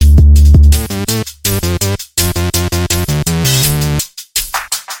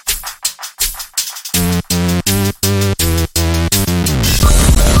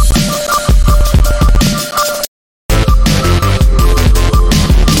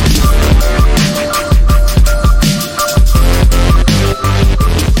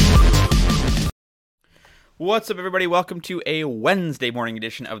What's up, everybody? Welcome to a Wednesday morning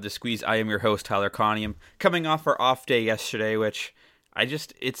edition of The Squeeze. I am your host, Tyler Conium, coming off our off day yesterday, which I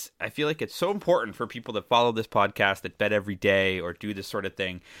feel like it's so important for people that follow this podcast, that bet every day or do this sort of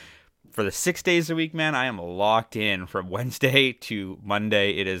thing. For the 6 days a week, man, I am locked in from Wednesday to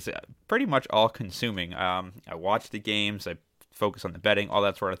Monday. It is pretty much all consuming. I watch the games, I focus on the betting, all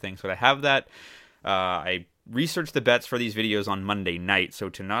that sort of thing. So I have that. I research the bets for these videos on Monday night. So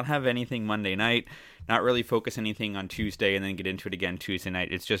to not have anything Monday night, not really focus anything on Tuesday and then get into it again Tuesday night,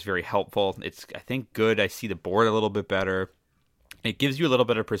 it's just very helpful. It's, I think, good. I see the board a little bit better. It gives you a little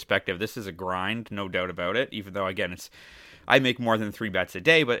bit of perspective. This is a grind, no doubt about it, even though, again, I make more than 3 bets a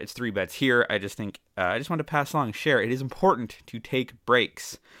day, but it's 3 bets here. I just think, I just want to pass along, share. It is important to take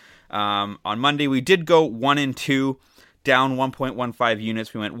breaks. On Monday, we did go 1-2, down 1.15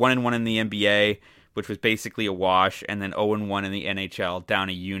 units. We went 1-1 in the NBA, which was basically a wash, and then 0-1 in the NHL, down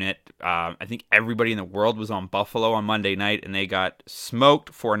a unit. I think everybody in the world was on Buffalo on Monday night, and they got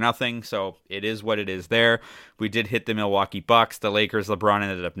smoked 4-0, so it is what it is there. We did hit the Milwaukee Bucks. The Lakers, LeBron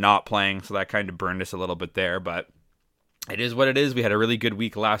ended up not playing, so that kind of burned us a little bit there, but it is what it is. We had a really good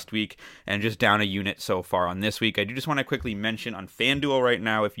week last week and just down a unit so far on this week. I do just want to quickly mention on FanDuel right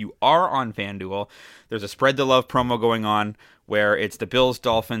now, if you are on FanDuel, there's a Spread the Love promo going on where it's the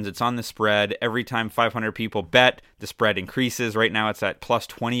Bills-Dolphins. It's on the spread. Every time 500 people bet, the spread increases. Right now it's at plus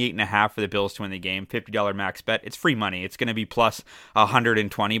 28.5 for the Bills to win the game. $50 max bet. It's free money. It's going to be plus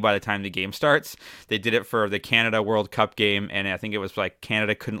 120 by the time the game starts. They did it for the Canada World Cup game, and I think it was like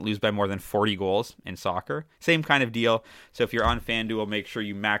Canada couldn't lose by more than 40 goals in soccer. Same kind of deal. So if you're on FanDuel, make sure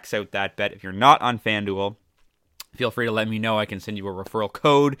you max out that bet. If you're not on FanDuel, feel free to let me know. I can send you a referral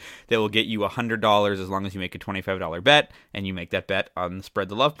code that will get you $100 as long as you make a $25 bet, and you make that bet on the Spread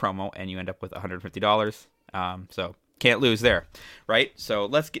the Love promo, and you end up with $150. So can't lose there, right? So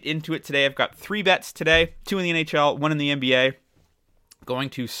let's get into it today. I've got 3 bets today, 2 in the NHL, 1 in the NBA.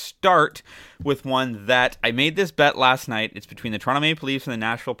 Going to start with one that I made this bet last night. It's between the Toronto Maple Leafs and the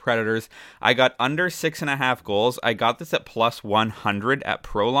Nashville Predators. I got under 6.5 goals. I got this at plus 100 at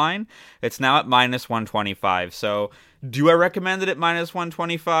Proline. It's now at minus 125. So do I recommend it at minus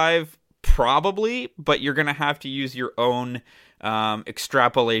 125? Probably, but you're going to have to use your own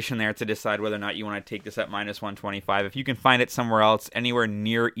extrapolation there to decide whether or not you want to take this at minus 125. If you can find it somewhere else, anywhere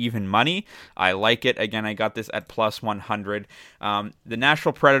near even money, I like it. Again, I got this at plus 100. The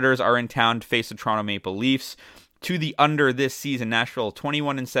Nashville Predators are in town to face the Toronto Maple Leafs. To the under this season, Nashville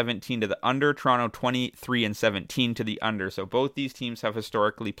 21-17 to the under, Toronto 23-17 to the under. So both these teams have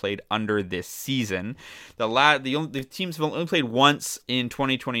historically played under this season. The teams have only played once in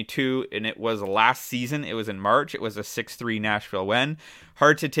 2022, and it was last season. It was in March. It was a 6-3 Nashville win.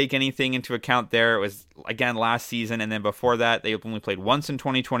 Hard to take anything into account there. It was, again, last season, and then before that, they only played once in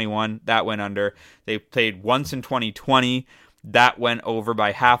 2021. That went under. They played once in 2020. That went over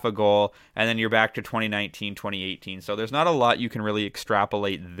by half a goal, and then you're back to 2019, 2018. So there's not a lot you can really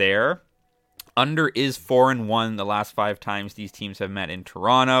extrapolate there. Under is 4-1 the last 5 times these teams have met in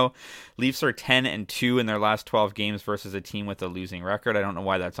Toronto. Leafs are 10-2 in their last 12 games versus a team with a losing record. I don't know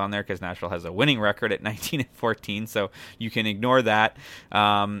why that's on there because Nashville has a winning record at 19-14, so you can ignore that.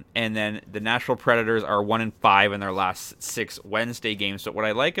 And then the Nashville Predators are 1-5 in their last 6 Wednesday games. So what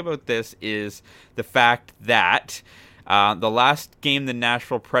I like about this is the fact that the last game the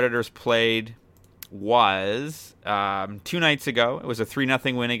Nashville Predators played was 2 nights ago. It was a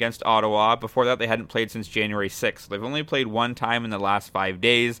 3-0 win against Ottawa. Before that, they hadn't played since January 6th. They've only played 1 time in the last 5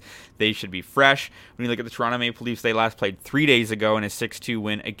 days. They should be fresh. When you look at the Toronto Maple Leafs, they last played 3 days ago in a 6-2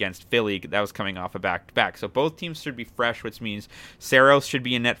 win against Philly. That was coming off a back-to-back. So both teams should be fresh, which means Saros should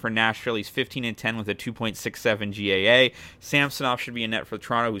be in net for Nashville. He's 15-10 with a 2.67 GAA. Samsonov should be in net for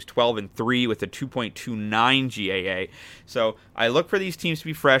Toronto, who's 12-3 with a 2.29 GAA. So I look for these teams to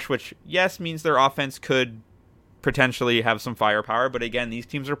be fresh, which, yes, means their offense could potentially have some firepower, but again, these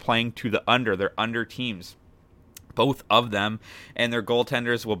teams are playing to the under. They're under teams, both of them, and their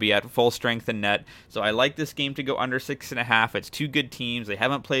goaltenders will be at full strength in net. So I like this game to go under 6.5. It's 2 good teams. They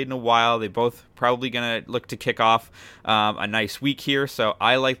haven't played in a while. They both probably going to look to kick off a nice week here. So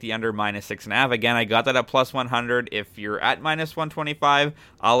I like the under minus 6.5. Again, I got that at plus 100. If you're at minus 125,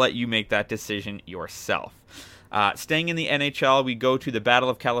 I'll let you make that decision yourself. Staying in the NHL, we go to the Battle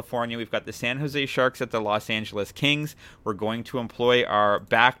of California. We've got the San Jose Sharks at the Los Angeles Kings. We're going to employ our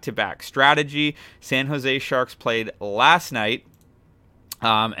back-to-back strategy. San Jose Sharks played last night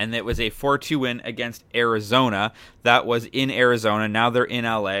And it was a 4-2 win against Arizona. That was in Arizona. Now they're in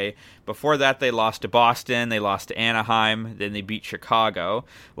LA. Before that, they lost to Boston. They lost to Anaheim. Then they beat Chicago.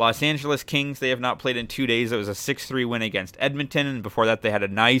 Los Angeles Kings, they have not played in 2 days. It was a 6-3 win against Edmonton. And before that, they had a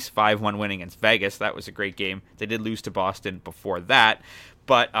nice 5-1 win against Vegas. That was a great game. They did lose to Boston before that.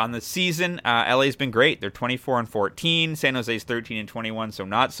 But on the season, LA's been great. They're 24-14. San Jose's 13-21, so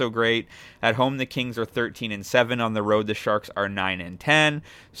not so great. At home, the Kings are 13-7. On the road, the Sharks are 9-10.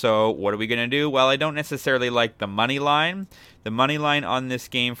 So what are we going to do? Well, I don't necessarily like the money line. The money line on this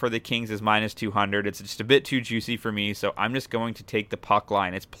game for the Kings is -200. It's just a bit too juicy for me, so I'm just going to take the puck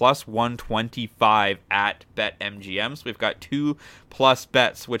line. It's +125 at BetMGM. So we've got 2+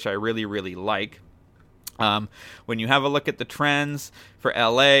 bets, which I really, really like. When you have a look at the trends for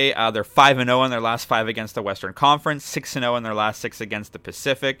LA, they're 5-0 in their last 5 against the Western Conference, 6-0 in their last 6 against the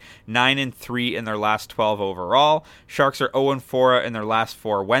Pacific, 9-3 in their last 12 overall. Sharks are 0-4 in their last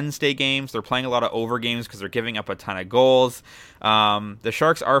 4 Wednesday games. They're playing a lot of over games because they're giving up a ton of goals. The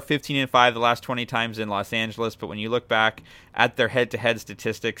Sharks are 15-5 the last 20 times in Los Angeles, but when you look back at their head-to-head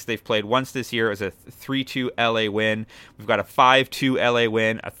statistics, they've played once this year. It was a 3-2 LA win. We've got a 5-2 LA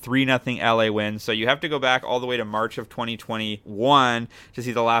win, a 3-0 LA win. So you have to go back all the way to March of 2021 to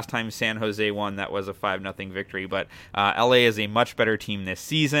see the last time San Jose won. That was a 5-0 victory. But LA is a much better team this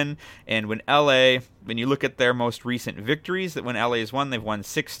season. And when you look at their most recent victories, that when LA has won, they've won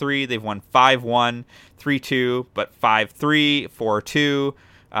 6-3, they've won 5-1, 3-2, but 5-3, 4-2,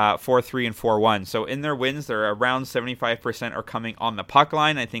 4-3, and 4-1. So in their wins, they're around 75% are coming on the puck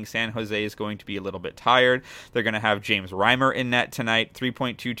line. I think San Jose is going to be a little bit tired. They're going to have James Reimer in net tonight,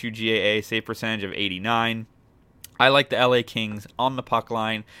 3.22 GAA, save percentage of 89. I like the LA Kings on the puck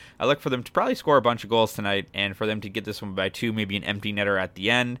line. I look for them to probably score a bunch of goals tonight and for them to get this one by 2, maybe an empty netter at the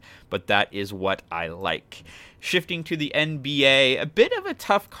end, but that is what I like. Shifting to the NBA, a bit of a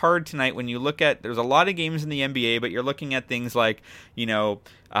tough card tonight when you look at, there's a lot of games in the NBA, but you're looking at things like,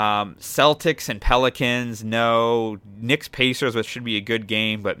 Celtics and Pelicans, no. Knicks Pacers, which should be a good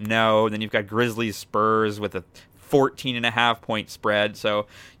game, but no. Then you've got Grizzlies Spurs with a 14.5 point spread. So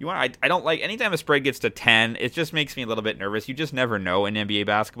I don't like anytime a spread gets to 10, it just makes me a little bit nervous. You just never know in NBA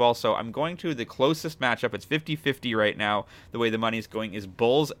basketball. So I'm going to the closest matchup. It's 50-50 right now. The way the money's going is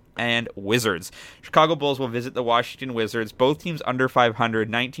Bulls and Wizards. Chicago Bulls will visit the Washington Wizards. Both teams under 500,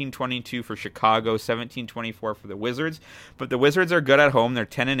 19-22 for Chicago, 17-24 for the Wizards. But the Wizards are good at home. They're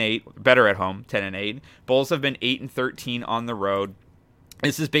 10-8, better at home, 10-8. Bulls have been 8-13 on the road.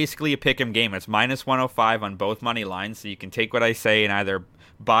 This is basically a pick'em game. It's -105 on both money lines, so you can take what I say and either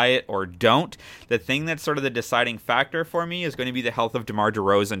buy it or don't. The thing that's sort of the deciding factor for me is going to be the health of DeMar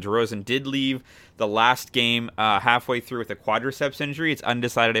DeRozan. DeRozan did leave the last game halfway through with a quadriceps injury. It's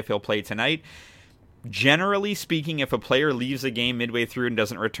undecided if he'll play tonight. Generally speaking, if a player leaves a game midway through and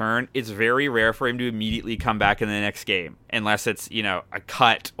doesn't return, it's very rare for him to immediately come back in the next game, unless it's, a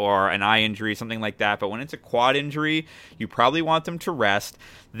cut or an eye injury, something like that. But when it's a quad injury, you probably want them to rest.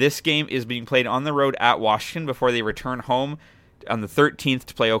 This game is being played on the road at Washington before they return home on the 13th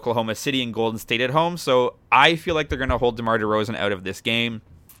to play Oklahoma City and Golden State at home. So I feel like they're going to hold DeMar DeRozan out of this game.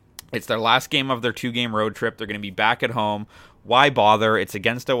 It's their last game of their 2-game road trip. They're going to be back at home. Why bother? It's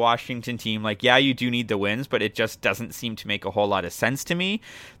against a Washington team. You do need the wins, but it just doesn't seem to make a whole lot of sense to me.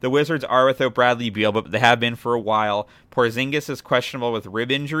 The Wizards are without Bradley Beal, but they have been for a while. Porzingis is questionable with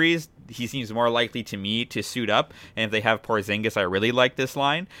rib injuries. He seems more likely to me to suit up, and if they have Porzingis, I really like this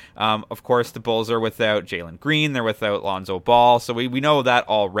line. Of course, the Bulls are without Jalen Green. They're without Lonzo Ball, so we know that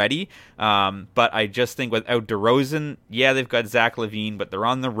already. But I just think without DeRozan, they've got Zach LaVine, but they're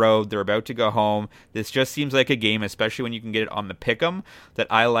on the road. They're about to go home. This just seems like a game, especially when you can get it on the pick'em, that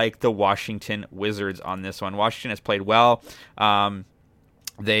I like the Washington Wizards on this one. Washington has played well.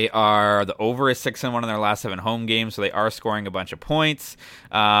 The over is 6-1 in their last 7 home games, so they are scoring a bunch of points.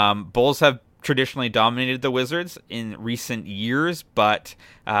 Bulls have traditionally dominated the Wizards in recent years, but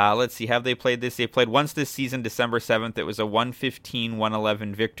let's see, have they played this? They played once this season, December 7th. It was a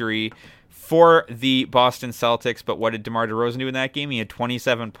 115-111 victory for the Boston Celtics, but what did DeMar DeRozan do in that game? He had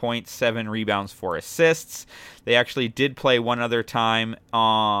 27 points, 7 rebounds, 4 assists. They actually did play one other time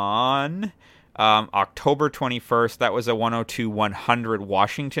on October 21st. That was a 102-100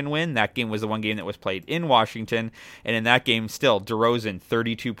 Washington win. That game was the one game that was played in Washington, and in that game, still, DeRozan,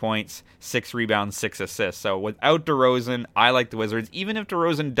 32 points, 6 rebounds, 6 assists. So without DeRozan, I like the Wizards. Even if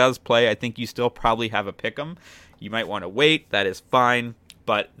DeRozan does play, I think you still probably have a pick'em. You might want to wait. That is fine.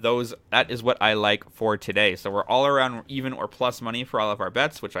 But that is what I like for today. So we're all around even or plus money for all of our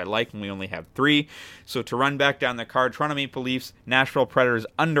bets, which I like, and we only have 3. So to run back down the card, Toronto Maple Leafs, Nashville Predators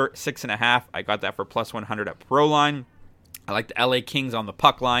under 6.5. I got that for +100 at Proline. I like the LA Kings on the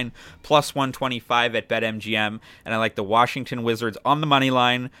puck line, plus 125 at BetMGM. And I like the Washington Wizards on the money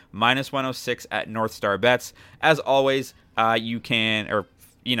line, minus 106 at North Star Bets. As always, you can,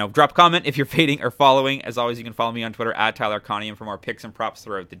 drop a comment if you're fading or following. As always, you can follow me on Twitter at Tyler Conium for more picks and props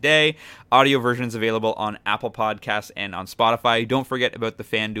throughout the day. Audio versions available on Apple Podcasts and on Spotify. Don't forget about the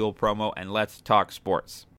FanDuel promo, and let's talk sports.